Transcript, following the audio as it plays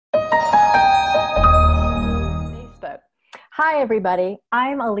Hi, everybody.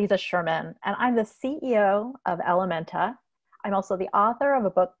 I'm Aliza Sherman, and I'm the CEO of Ellementa. I'm also the author of a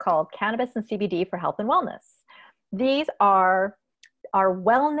book called Cannabis and CBD for Health and Wellness. These are our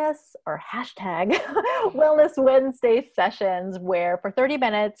wellness or hashtag Wellness Wednesday sessions where for 30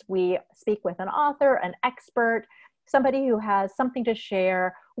 minutes we speak with an author, an expert, somebody who has something to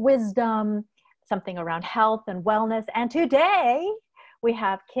share, wisdom, something around health and wellness. And today we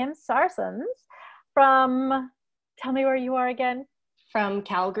have Kim Sarsons from, tell me where you are again. From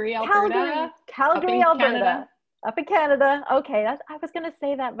Calgary, Alberta. Calgary, Alberta. Up in Canada. Okay, I was going to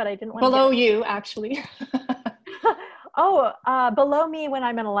say that, but I didn't want to. Below you, actually. Below me when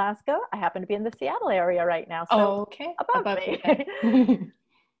I'm in Alaska. I happen to be in the Seattle area right now. So okay. Above me.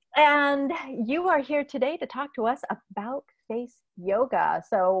 And you are here today to talk to us about face yoga.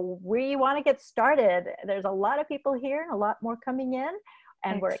 So we want to get started. There's a lot of people here and a lot more coming in.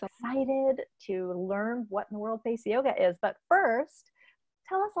 And we're excited to learn what in the world face yoga is. But first,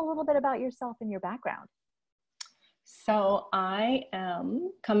 tell us a little bit about yourself and your background. So I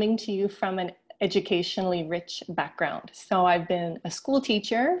am coming to you from an educationally rich background. So I've been a school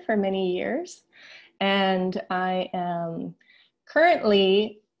teacher for many years, and I am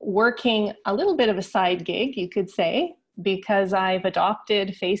currently working a little bit of a side gig, you could say, because I've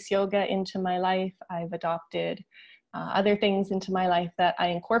adopted face yoga into my life. I've adopted other things into my life that I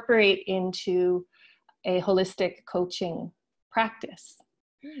incorporate into a holistic coaching practice.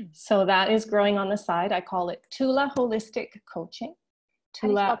 So that is growing on the side. I call it Tula Holistic Coaching.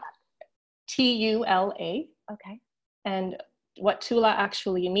 Tula, Tula. Okay. And what Tula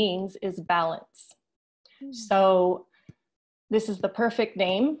actually means is balance. So this is the perfect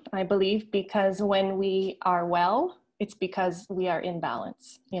name, I believe, because when we are well, it's because we are in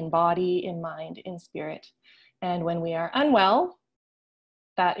balance, in body, in mind, in spirit. And when we are unwell,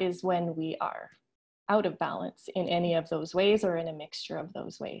 that is when we are out of balance in any of those ways or in a mixture of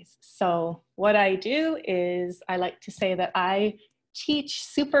those ways. So what I do is I like to say that I teach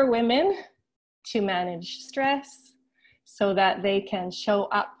super women to manage stress so that they can show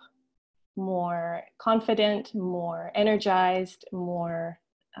up more confident, more energized, more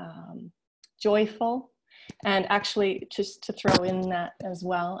joyful. And actually, just to throw in that as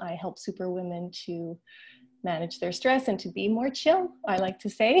well, I help super women to manage their stress and to be more chill, I like to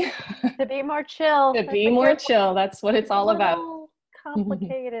say. To be more chill. To be more chill. That's what it's all about.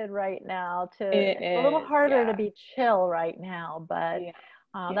 Complicated right now. It's a little is, harder to be chill right now, but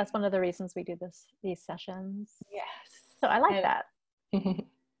that's one of the reasons we do these sessions. Yes. So I like that.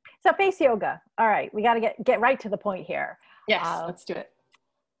 So face yoga. All right, we got to get right to the point here. Yes, let's do it.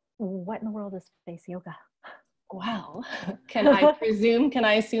 What in the world is face yoga? Well, can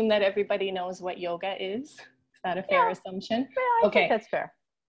I assume that everybody knows what yoga is? Is that a fair assumption? Yeah, I think that's fair.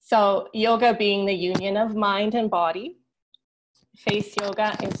 So yoga being the union of mind and body, face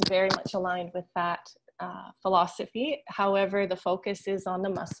yoga is very much aligned with that philosophy. However, the focus is on the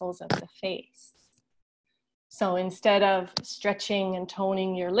muscles of the face. So instead of stretching and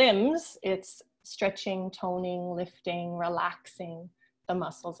toning your limbs, it's stretching, toning, lifting, relaxing the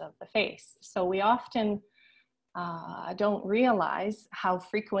muscles of the face. So we often don't realize how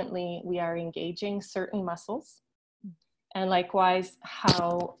frequently we are engaging certain muscles, and likewise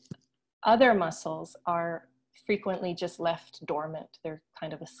how other muscles are frequently just left dormant. They're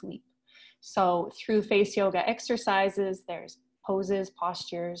kind of asleep. So through face yoga exercises, there's poses,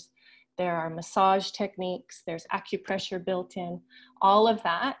 postures, there are massage techniques, there's acupressure built in. All of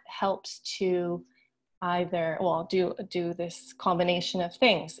that helps to either, do this combination of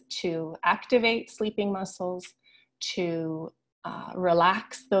things to activate sleeping muscles, to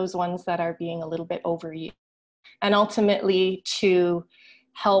relax those ones that are being a little bit overused, and ultimately to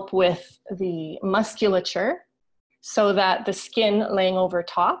help with the musculature so that the skin laying over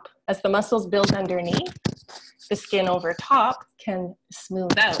top, as the muscles build underneath, the skin over top can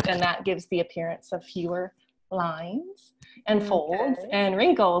smooth out, and that gives the appearance of fewer lines and folds and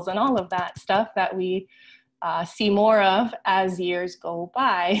wrinkles and all of that stuff that we see more of as years go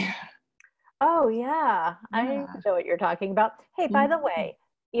by. Oh, yeah. I know what you're talking about. Hey, by the way,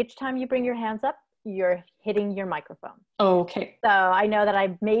 each time you bring your hands up, you're hitting your microphone. Okay. So I know that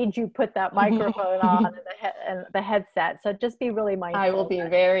I made you put that microphone on and the headset. So just be really mindful. I will be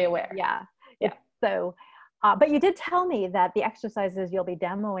very aware. Yeah. So, but you did tell me that the exercises you'll be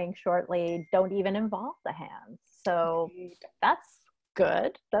demoing shortly don't even involve the hands. So that's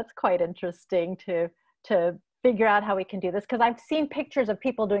good. That's quite interesting to figure out how we can do this, because I've seen pictures of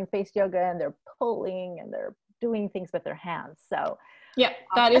people doing face yoga and they're pulling and they're doing things with their hands. So yeah,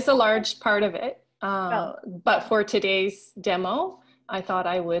 that is a large part of it. But for today's demo, I thought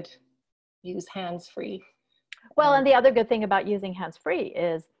I would use hands-free. Well, and the other good thing about using hands-free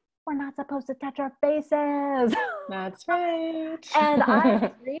is we're not supposed to touch our faces. That's right. And I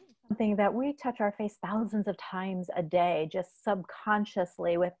was reading something that we touch our face thousands of times a day, just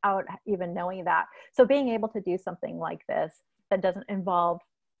subconsciously without even knowing that. So being able to do something like this that doesn't involve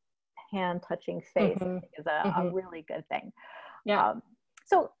hand touching face, I think is a really good thing. Yeah.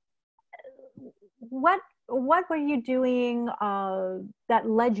 So what were you doing that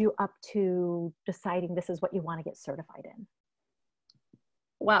led you up to deciding this is what you want to get certified in?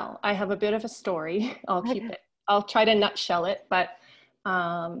 Well, I have a bit of a story. I'll try to nutshell it, but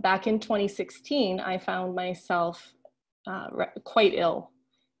back in 2016, I found myself quite ill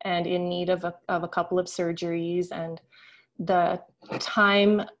and in need of a couple of surgeries. And the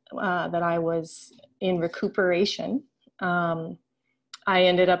time that I was in recuperation, I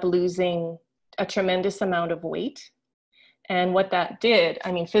ended up losing a tremendous amount of weight. And what that did,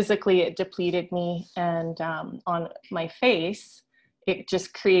 I mean, physically it depleted me, and on my face, it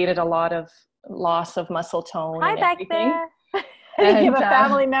just created a lot of loss of muscle tone. Hi, and back everything. there. And you have a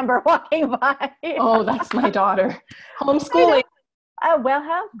family member walking by. Oh, that's my daughter. Homeschooling. Oh, well,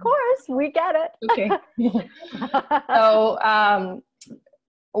 of course, we get it. Okay. So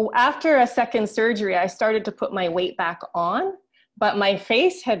after a second surgery, I started to put my weight back on, but my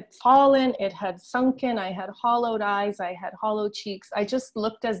face had fallen, it had sunken, I had hollowed eyes, I had hollow cheeks. I just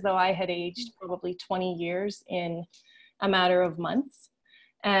looked as though I had aged probably 20 years in a matter of months.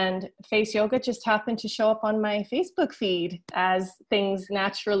 And face yoga just happened to show up on my Facebook feed, as things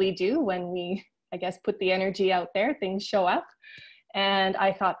naturally do when we, I guess, put the energy out there, things show up. And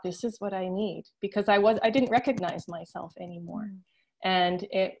I thought, this is what I need, because I didn't recognize myself anymore. And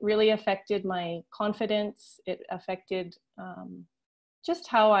it really affected my confidence. It affected just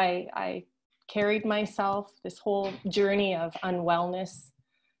how I carried myself, this whole journey of unwellness.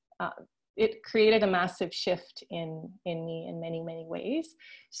 It created a massive shift in me in many, many ways.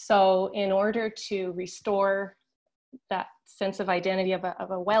 So in order to restore that sense of identity of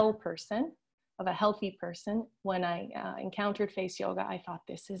a well person, of a healthy person, when I encountered face yoga, I thought,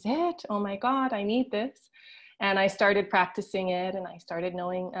 this is it. Oh my God, I need this. And I started practicing it, and I started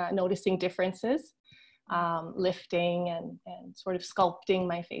noticing differences, lifting and sort of sculpting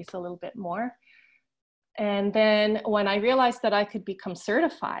my face a little bit more. And then when I realized that I could become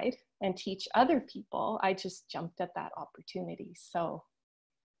certified and teach other people, I just jumped at that opportunity. So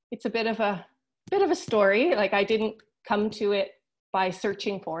it's a bit of a story. Like, I didn't come to it by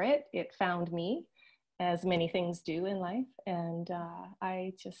searching for it. It found me, as many things do in life. And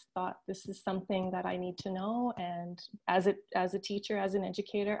I just thought, this is something that I need to know. And as a teacher, as an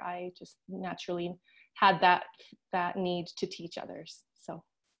educator, I just naturally had that need to teach others. So.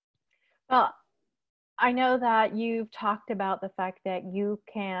 Well, I know that you've talked about the fact that you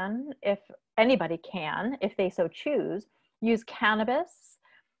can, if anybody can, if they so choose, use cannabis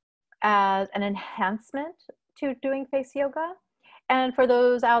as an enhancement to doing face yoga. And for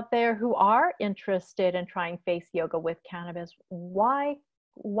those out there who are interested in trying face yoga with cannabis, why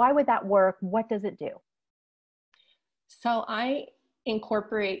would that work? What does it do? So I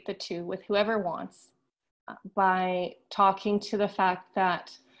incorporate the two with whoever wants by talking to the fact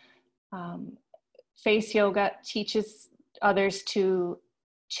that face yoga teaches others to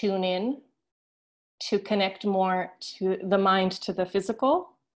tune in, to connect more to the mind, to the physical,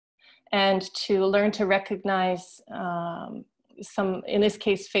 and to learn to recognize some, in this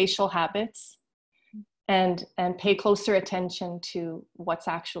case, facial habits, and pay closer attention to what's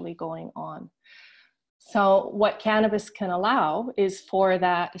actually going on. So what cannabis can allow is for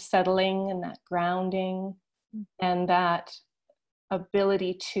that settling and that grounding and that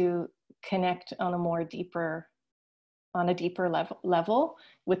ability to connect on a deeper level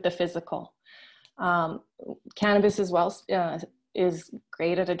with the physical. Cannabis as well is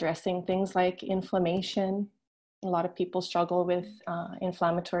great at addressing things like inflammation. A lot of people struggle with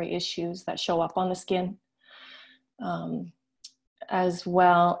inflammatory issues that show up on the skin. As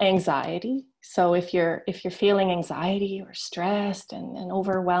well, anxiety. So if you're feeling anxiety or stressed and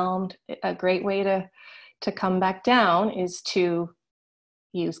overwhelmed, a great way to come back down is to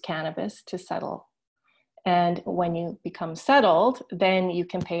use cannabis to settle. And when you become settled, then you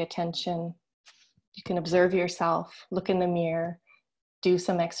can pay attention. You can observe yourself, look in the mirror, do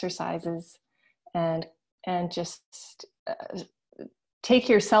some exercises, and just take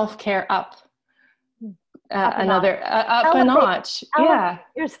your self-care up a notch. Yeah.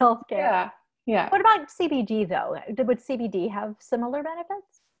 Your self-care. Yeah. What about CBD though? Would CBD have similar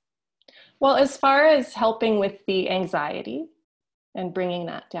benefits? Well, as far as helping with the anxiety and bringing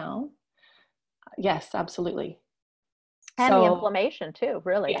that down, yes, absolutely. And the inflammation too,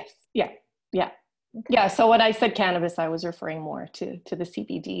 really. Yes. Yeah. Okay. Yeah, so when I said cannabis, I was referring more to the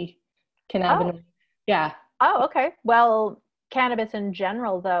CBD Oh, cannabinoid. Yeah. oh, okay. Well, cannabis in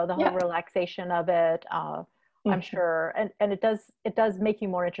general, though, the whole Yeah. relaxation of it, I'm Mhm. sure, and it does make you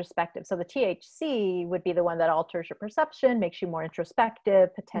more introspective. So the THC would be the one that alters your perception, makes you more introspective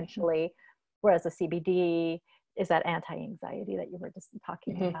Mhm. potentially, whereas the CBD is that anti-anxiety that you were just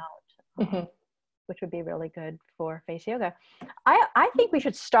talking Mhm. about, Mhm. which would be really good for face yoga. I think we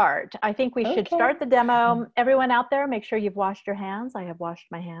should start. I think we should Okay. start the demo. Everyone out there, make sure you've washed your hands. I have washed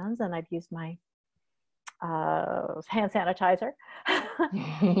my hands and I've used my hand sanitizer.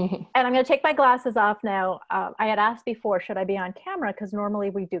 And I'm going to take my glasses off now. I had asked before, should I be on camera? Because normally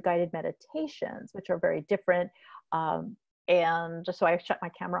we do guided meditations, which are very different. And so I shut my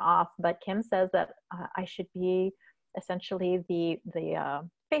camera off. But Kim says that I should be essentially the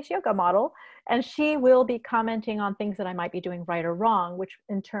face yoga model, and she will be commenting on things that I might be doing right or wrong, which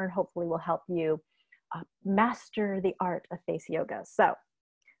in turn hopefully will help you master the art of face yoga. So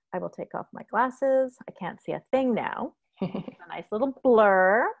I will take off my glasses. I can't see a thing now. A nice little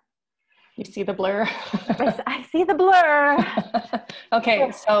blur. You see the blur? I see the blur.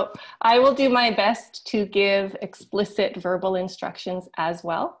 Okay, so I will do my best to give explicit verbal instructions as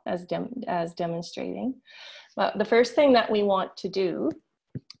well as demonstrating. But the first thing that we want to do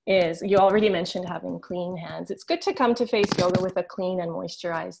is, you already mentioned having clean hands. It's good to come to face yoga with a clean and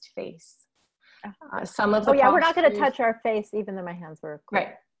moisturized face. Some of Oh the yeah, we're not going to postures, touch our face, even though my hands were clean.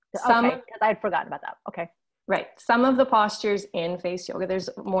 right. Okay, because I had forgotten about that. Okay. Right. Some of the postures in face yoga, there's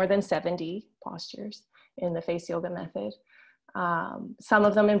more than 70 postures in the face yoga method. Some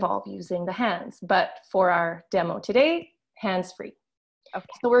of them involve using the hands, but for our demo today, hands-free. Okay.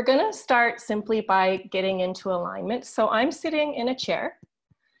 So we're going to start simply by getting into alignment. So I'm sitting in a chair,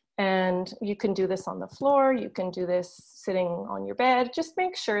 and you can do this on the floor. You can do this sitting on your bed. Just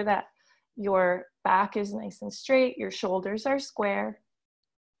make sure that your back is nice and straight. Your shoulders are square.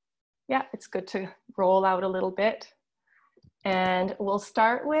 Yeah, it's good to roll out a little bit. And we'll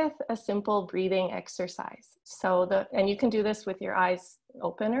start with a simple breathing exercise. And you can do this with your eyes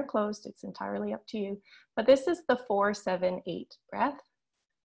open or closed. It's entirely up to you. But this is the 4-7-8 breath,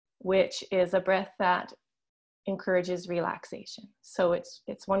 which is a breath that encourages relaxation. So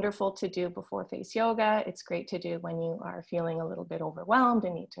it's wonderful to do before face yoga. It's great to do when you are feeling a little bit overwhelmed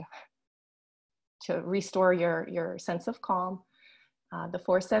and need to restore your sense of calm. The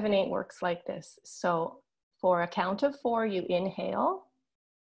 4-7-8 works like this. So for a count of 4, you inhale.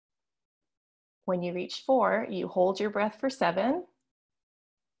 When you reach 4, you hold your breath for 7,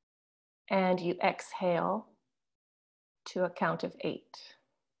 and you exhale to a count of 8.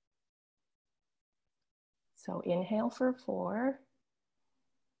 So inhale for 4.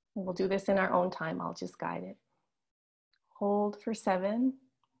 And we'll do this in our own time. I'll just guide it. Hold for 7.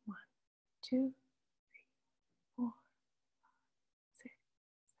 1, 2, 3, 4, 6,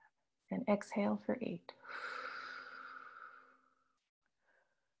 7. And exhale for 8.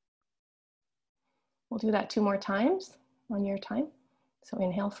 We'll do that 2 more times on your time. So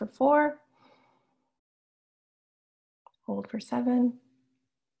inhale for 4. Hold for 7.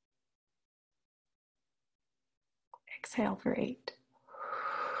 Exhale for 8.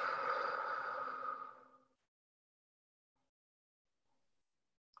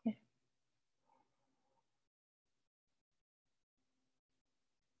 Okay.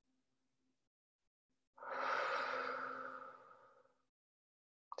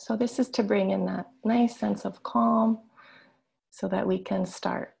 So this is to bring in that nice sense of calm so that we can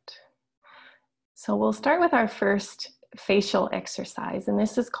start. So we'll start with our first facial exercise, and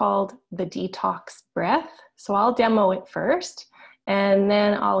this is called the detox breath. So I'll demo it first, and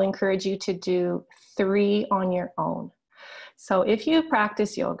then I'll encourage you to do 3 on your own. So if you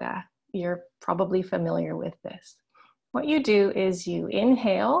practice yoga, you're probably familiar with this. What you do is you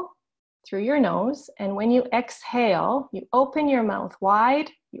inhale through your nose, and when you exhale, you open your mouth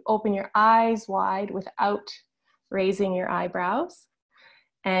wide, you open your eyes wide without raising your eyebrows,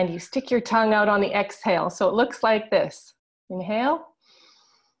 and you stick your tongue out on the exhale. So it looks like this. Inhale.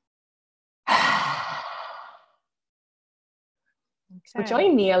 So Okay.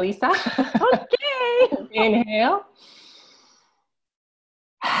 join me, Elisa. Okay. Inhale.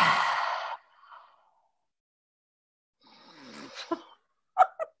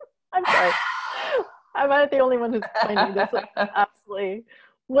 I'm sorry. I'm not the only one who's finding this absolutely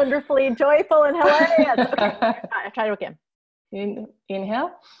wonderfully joyful and hilarious. Okay, I'll try it again.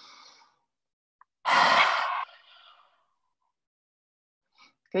 Inhale.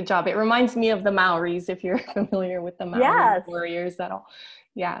 Good job. It reminds me of the Maoris, if you're familiar with the Maori warriors at all.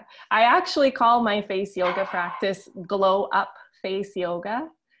 Yeah. I actually call my face yoga practice glow up face yoga.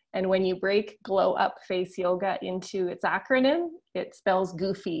 And when you break glow up face yoga into its acronym, it spells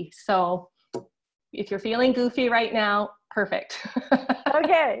goofy. So if you're feeling goofy right now, perfect.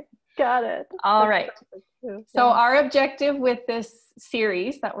 Okay, got it. All right. So Yeah. our objective with this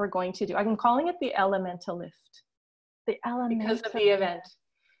series that we're going to do, I'm calling it the Ellementa lift. The Ellementa. Because of the event.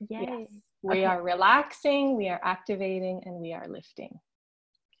 Yay. Yes. We are relaxing, we are activating, and we are lifting.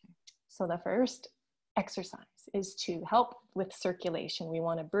 So the first exercise is to help with circulation. We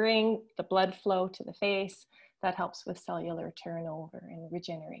want to bring the blood flow to the face. That helps with cellular turnover and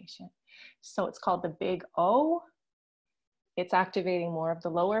regeneration. So it's called the big O. It's activating more of the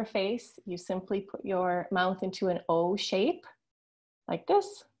lower face. You simply put your mouth into an O shape, like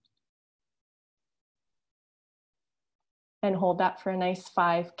this. And hold that for a nice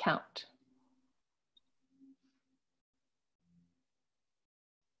 5 count.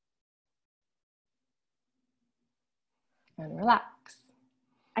 And relax.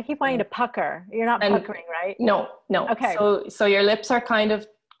 I keep wanting to pucker. You're not puckering, right? No, no. Okay. So your lips are kind of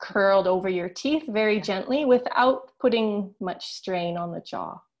curled over your teeth very gently without putting much strain on the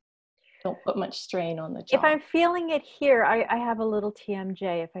jaw. Don't put much strain on the jaw. If I'm feeling it here, I have a little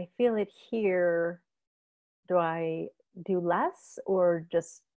TMJ. If I feel it here, do I do less or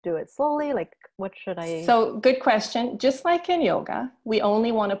just do it slowly? Like, what should I? So good question. Just like in yoga, we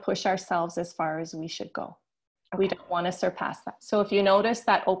only want to push ourselves as far as we should go. Okay. We don't want to surpass that. So if you notice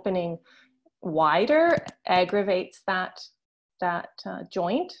that opening wider aggravates that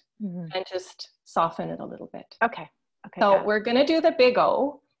joint, and just soften it a little bit. Okay. Okay. So we're going to do the big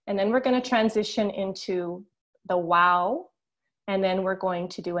O, and then we're going to transition into the wow, and then we're going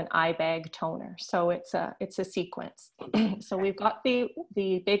to do an eye bag toner. So it's a sequence. So we've got the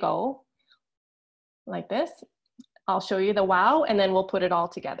big O like this. I'll show you the wow, and then we'll put it all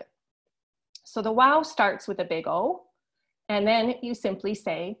together. So the wow starts with a big O, and then you simply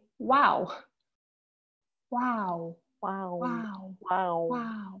say wow. Wow. Wow. Wow. Wow.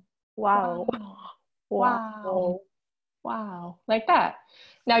 Wow. Wow. Wow. Wow. Like that.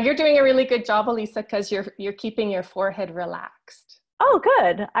 Now you're doing a really good job, Elisa, because you're keeping your forehead relaxed. Oh,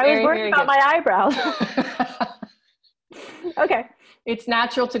 good. I was worried about my eyebrows. Okay. It's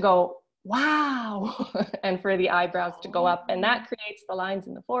natural to go, wow, and for the eyebrows to go up, and that creates the lines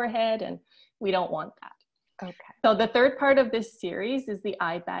in the forehead, and we don't want that. Okay. So the third part of this series is the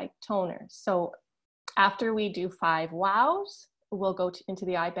eye bag toner. So after we do 5 wows, we'll go into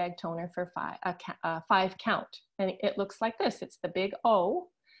the eye bag toner for 5 count. And it looks like this. It's the big O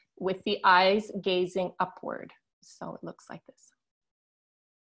with the eyes gazing upward. So it looks like this.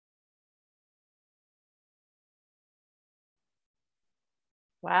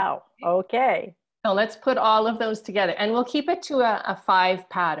 Wow. Okay. So let's put all of those together, and we'll keep it to a 5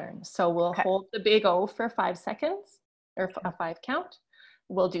 pattern. So we'll hold the big O for 5 seconds, or a 5 count.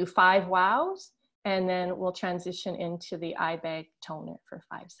 We'll do 5 wows, and then we'll transition into the eye bag toner for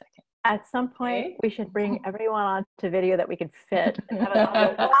 5 seconds. At some point, we should bring everyone on to video that we can fit. And have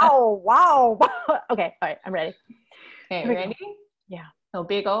it all go, wow, wow. Okay, all right, I'm ready. Okay, ready? Yeah. So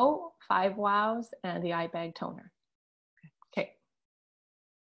big O, 5 wows, and the eye bag toner. Okay.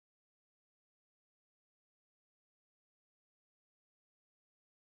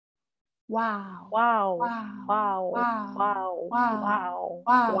 Wow. Wow. Wow. Wow. Wow. Wow. Wow. Wow.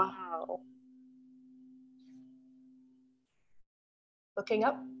 Wow. Wow. Looking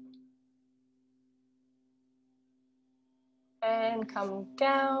up. And come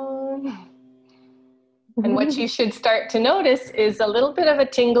down. And what you should start to notice is a little bit of a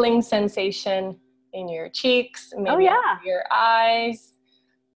tingling sensation in your cheeks, maybe your eyes.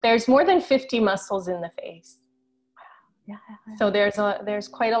 There's more than 50 muscles in the face. Yeah. So there's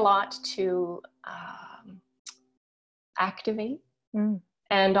quite a lot to activate.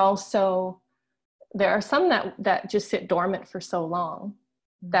 And also there are some that just sit dormant for so long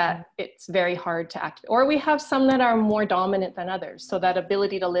that it's very hard to activate. Or we have some that are more dominant than others. So that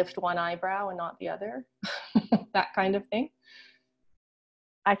ability to lift one eyebrow and not the other, that kind of thing.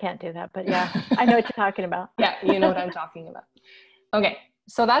 I can't do that, but yeah, I know what you're talking about. Yeah, you know what I'm talking about. Okay,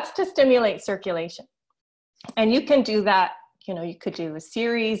 so that's to stimulate circulation. And you can do that, you could do a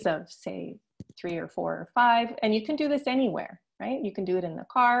series of say 3 or 4 or 5, and you can do this anywhere, right? You can do it in the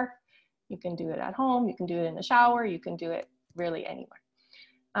car, you can do it at home, you can do it in the shower, you can do it really anywhere.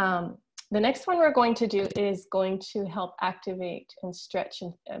 The next one we're going to do is going to help activate and stretch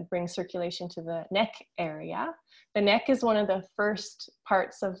and bring circulation to the neck area. The neck is one of the first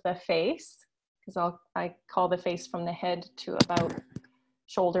parts of the face, because I call the face from the head to about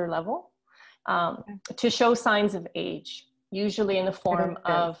shoulder level, to show signs of age, usually in the form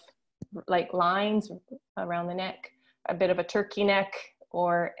of like lines around the neck, a bit of a turkey neck,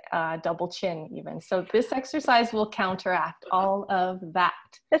 or double chin even. So this exercise will counteract all of that.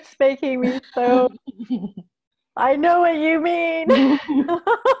 It's making me so, I know what you mean.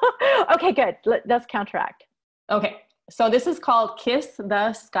 Okay, good. Let's counteract. Okay, so this is called Kiss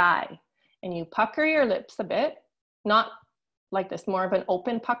the Sky. And you pucker your lips a bit, not like this, more of an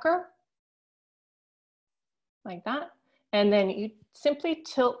open pucker, like that. And then you simply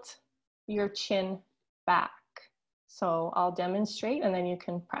tilt your chin back. So I'll demonstrate and then you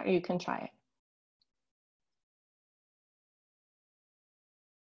can try it.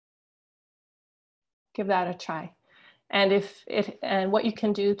 Give that a try. And what you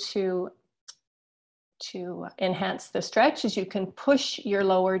can do to enhance the stretch is you can push your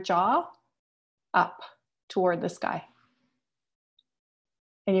lower jaw up toward the sky.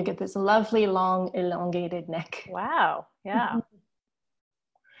 And you get this lovely, long, elongated neck. Wow, yeah.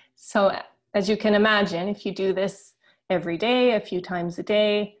 So as you can imagine, if you do this every day, a few times a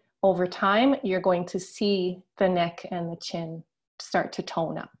day, over time, you're going to see the neck and the chin start to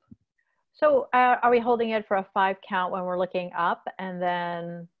tone up. So are we holding it for a 5 count when we're looking up and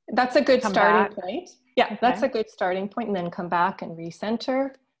then? That's a good starting back? point. Yeah, Okay. That's a good starting point, and then come back and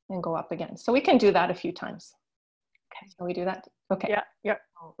recenter and go up again. So we can do that a few times. Okay. Shall we do that? Okay. Yeah, yeah.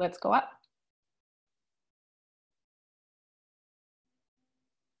 Let's go up.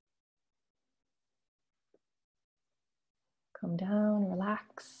 Come down,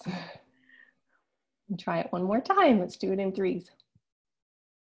 relax. And try it one more time. Let's do it in 3s.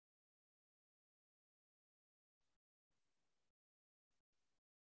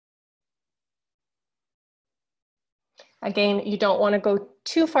 Again, you don't want to go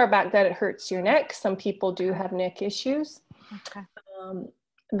too far back that it hurts your neck. Some people do have neck issues. Okay.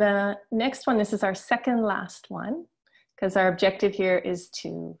 The next one, this is our second last one, because our objective here is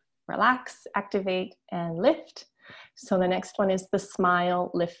to relax, activate, and lift. So the next one is the smile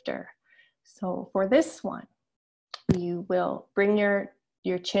lifter. So for this one, you will bring your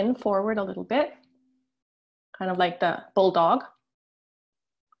chin forward a little bit, kind of like the bulldog.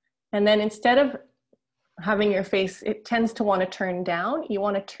 And then instead of having your face, it tends to want to turn down, you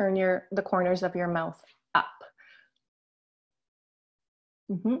want to turn the corners of your mouth up.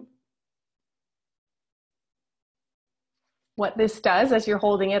 What this does, as you're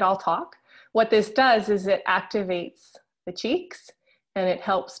holding it, I'll talk. What this does is it activates the cheeks and it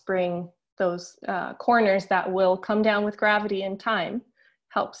helps bring those corners that will come down with gravity in time,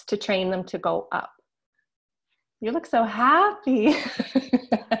 helps to train them to go up. You look so happy.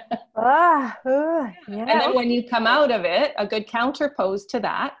 Yeah. And then when you come out of it, a good counter pose to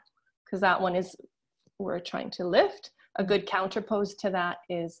that, because that one is, we're trying to lift, a good counter pose to that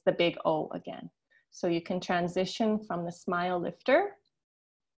is the big O again. So you can transition from the smile lifter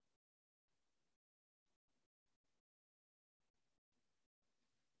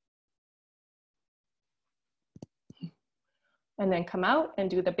and then come out and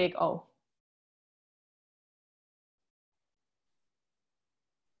do the big O.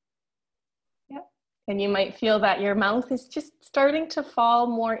 Yep. And you might feel that your mouth is just starting to fall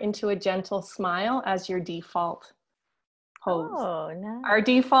more into a gentle smile as your default pose. Oh, nice. Our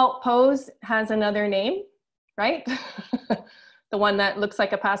default pose has another name, right? The one that looks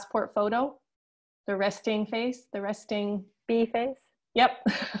like a passport photo, the resting face, the resting B face. Yep.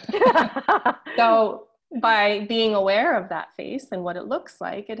 So by being aware of that face and what it looks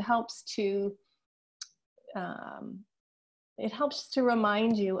like, it helps to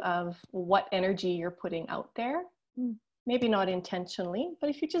remind you of what energy you're putting out there. Maybe not intentionally,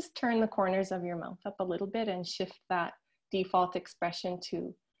 but if you just turn the corners of your mouth up a little bit and shift that default expression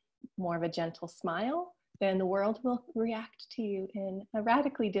to more of a gentle smile, then the world will react to you in a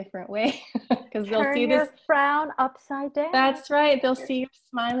radically different way. Because they'll see your this frown upside down. That's right. They'll see your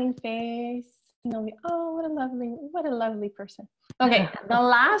smiling face and they'll be, oh, what a lovely person. Okay, the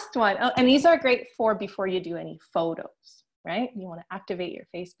last one. Oh, and these are great before you do any photos, right? You want to activate your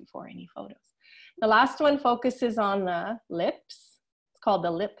face before any photos. The last one focuses on the lips. It's called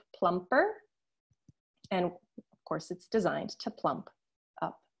the lip plumper. And of course, it's designed to plump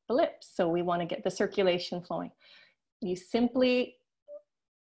up the lips. So we want to get the circulation flowing. You simply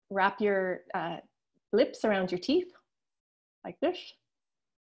wrap your lips around your teeth like this.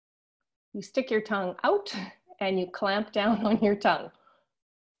 You stick your tongue out and you clamp down on your tongue.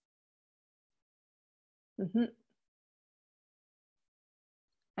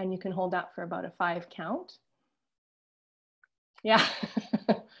 And you can hold that for about a 5 count. Yeah.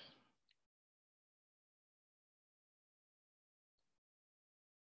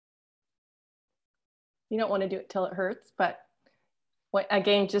 You don't want to do it till it hurts, but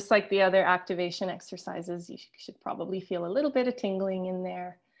Again, just like the other activation exercises, you should probably feel a little bit of tingling in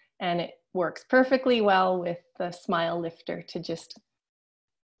there, and it works perfectly well with the smile lifter to just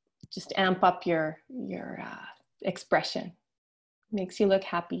amp up your expression. Makes you look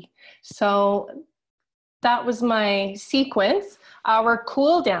happy. So that was my sequence. Our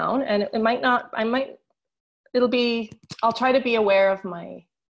cool down, and it might not, I'll try to be aware of my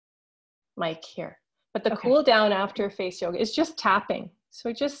mic here. But the cool down after face yoga is just tapping. So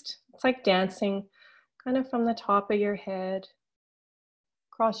it's like dancing kind of from the top of your head,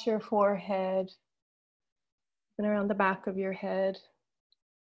 across your forehead, and around the back of your head,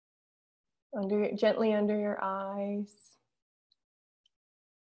 gently under your eyes.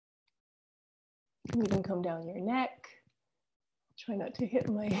 You can come down your neck. Try not to hit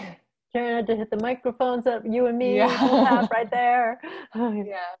the microphones up, you and me. Yeah. We'll tap right there.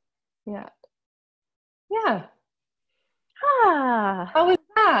 Yeah. How was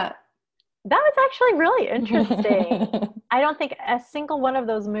that? That was actually really interesting. I don't think a single one of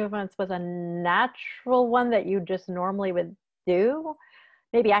those movements was a natural one that you just normally would do,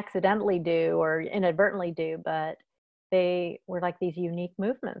 maybe accidentally do or inadvertently do, but they were like these unique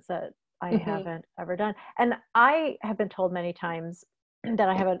movements that I haven't ever done. And I have been told many times that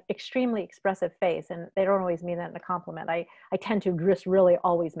I have an extremely expressive face, and they don't always mean that in a compliment. I tend to just really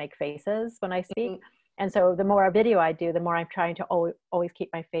always make faces when I speak. And so the more video I do, the more I'm trying to always keep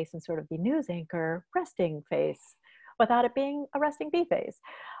my face in sort of the news anchor resting face without it being a resting bee face.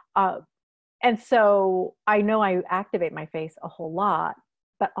 And so I know I activate my face a whole lot,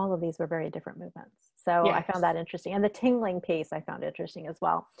 but all of these were very different movements. So yes. I found that interesting. And the tingling piece I found interesting as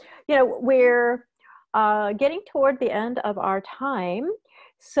well. You know, we're getting toward the end of our time.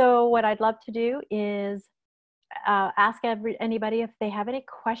 So what I'd love to do is ask anybody if they have any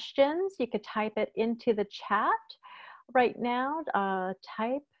questions. You could type it into the chat right now.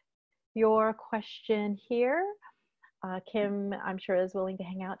 Type your question here. Kim, I'm sure, is willing to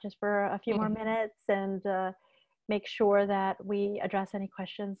hang out just for a few more minutes and make sure that we address any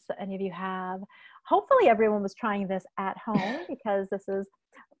questions that any of you have. Hopefully everyone was trying this at home because this is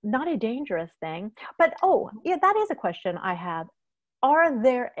not a dangerous thing. But yeah, that is a question I have. Are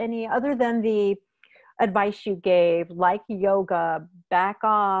there any, other than the advice you gave, like yoga, back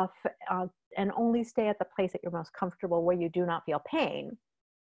off, and only stay at the place that you're most comfortable where you do not feel pain,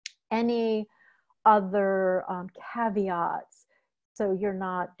 any other caveats so you're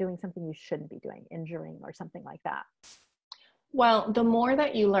not doing something you shouldn't be doing, injuring or something like that? Well, the more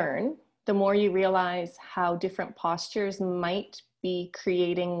that you learn, the more you realize how different postures might be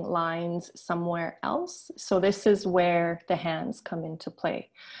creating lines somewhere else. So this is where the hands come into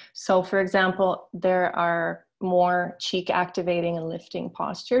play. So for example, there are more cheek activating and lifting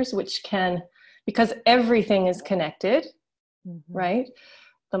postures, which can, because everything is connected, right?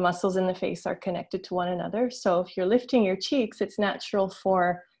 The muscles in the face are connected to one another. So if you're lifting your cheeks, it's natural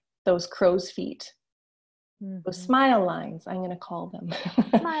for those crow's feet, those smile lines, I'm going to call them,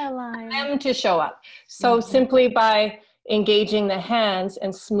 smile lines, them to show up. So simply by engaging the hands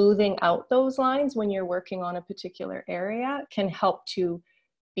and smoothing out those lines when you're working on a particular area can help to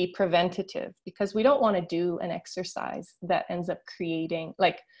be preventative, because we don't want to do an exercise that ends up creating,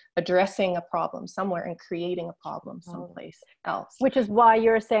 like addressing a problem somewhere and creating a problem someplace else. Which is why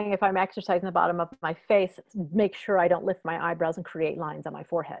you're saying if I'm exercising the bottom of my face, make sure I don't lift my eyebrows and create lines on my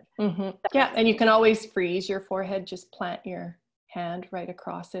forehead. Yeah, and you can always freeze your forehead. Just plant your hand right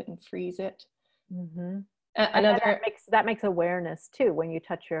across it and freeze it. And that makes awareness too. When you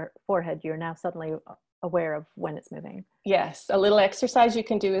touch your forehead, you're now suddenly aware of when it's moving. Yes, a little exercise you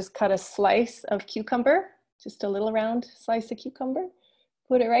can do is cut a slice of cucumber, just a little round slice of cucumber,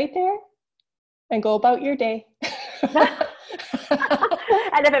 put it right there and go about your day. And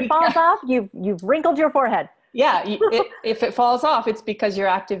if it falls off, you've wrinkled your forehead. Yeah, if it falls off, it's because you're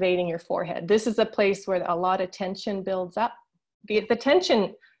activating your forehead. This is a place where a lot of tension builds up. The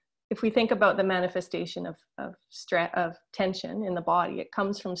tension, if we think about the manifestation of stress, of tension in the body, it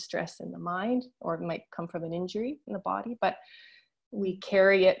comes from stress in the mind, or it might come from an injury in the body, but we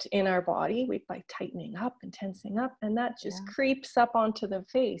carry it in our body by tightening up and tensing up, and that just creeps up onto the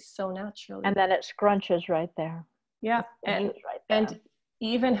face so naturally. And then it scrunches right there. Yeah, and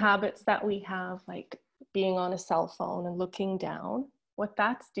even habits that we have, like being on a cell phone and looking down, what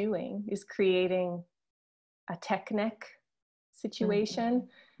that's doing is creating a tech neck situation.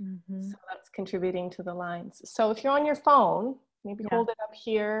 So that's contributing to the lines. So if you're on your phone, maybe hold it up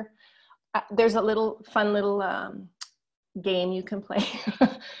here. There's a fun little game you can play.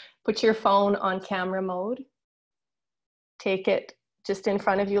 Put your phone on camera mode. Take it just in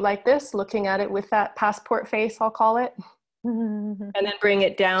front of you like this, looking at it with that passport face, I'll call it. Mhm. And then bring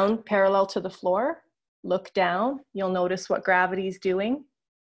it down parallel to the floor. Look down. You'll notice what gravity is doing.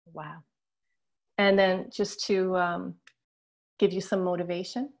 Wow. And then just to give you some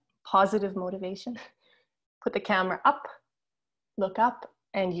motivation, positive motivation, put the camera up, look up,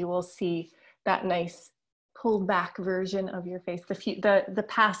 and you will see that nice pulled back version of your face, the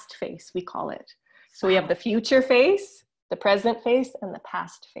past face, we call it. So we have the future face, the present face, and the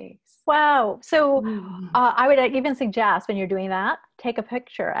past face. Wow. So I would even suggest when you're doing that, take a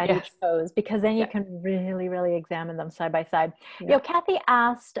picture at Yes. each pose, because then you can really, really examine them side by side. Yeah. You know, Kathy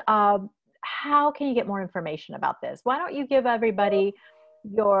asked, how can you get more information about this? Why don't you give everybody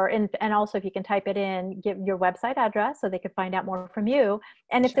and also if you can type it in, give your website address so they could find out more from you.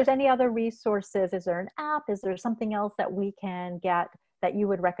 And if there's any other resources, is there an app? Is there something else that we can get that you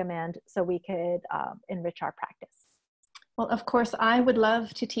would recommend so we could enrich our practice? Well, of course, I would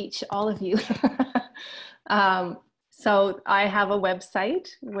love to teach all of you. So I have a website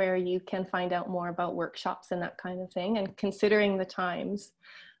where you can find out more about workshops and that kind of thing. And considering the times,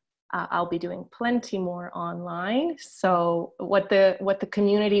 I'll be doing plenty more online. So what the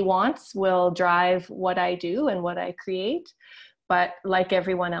community wants will drive what I do and what I create. But like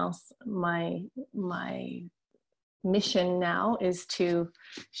everyone else, my mission now is to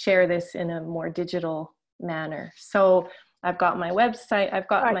share this in a more digital manner. So I've got my website. I've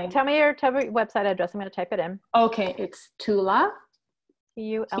got Tell me your website address. I'm going to type it in. Okay, it's Tula.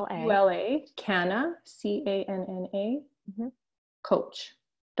 Tula. Canna, CANNA,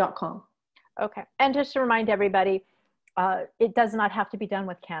 coach.com. Okay. And just to remind everybody, it does not have to be done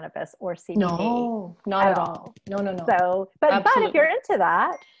with cannabis or CBD. No, not at all. No. So, but if you're into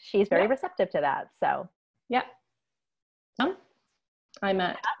that, she's very receptive to that. So, yeah. I'm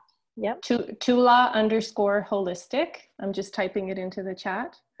at Yep. Tula_holistic. I'm just typing it into the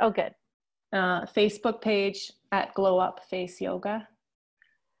chat. Oh, good. Facebook page at Glow Up Face Yoga.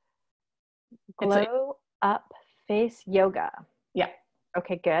 Glow Up Face Yoga. Yeah.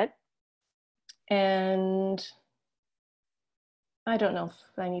 Okay, good. And I don't know if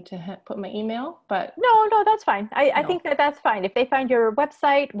I need to put my email, but no, that's fine. I think that's fine. If they find your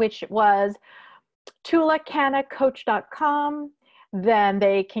website, which was tulacannacoach.com, then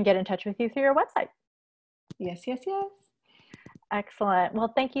they can get in touch with you through your website. Yes. Excellent.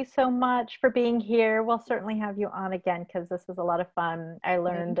 Well, thank you so much for being here. We'll certainly have you on again because this was a lot of fun. I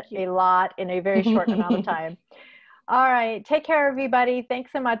learned a lot in a very short amount of time. All right. Take care, everybody.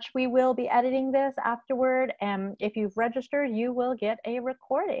 Thanks so much. We will be editing this afterward. And if you've registered, you will get a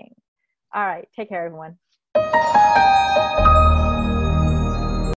recording. All right. Take care, everyone.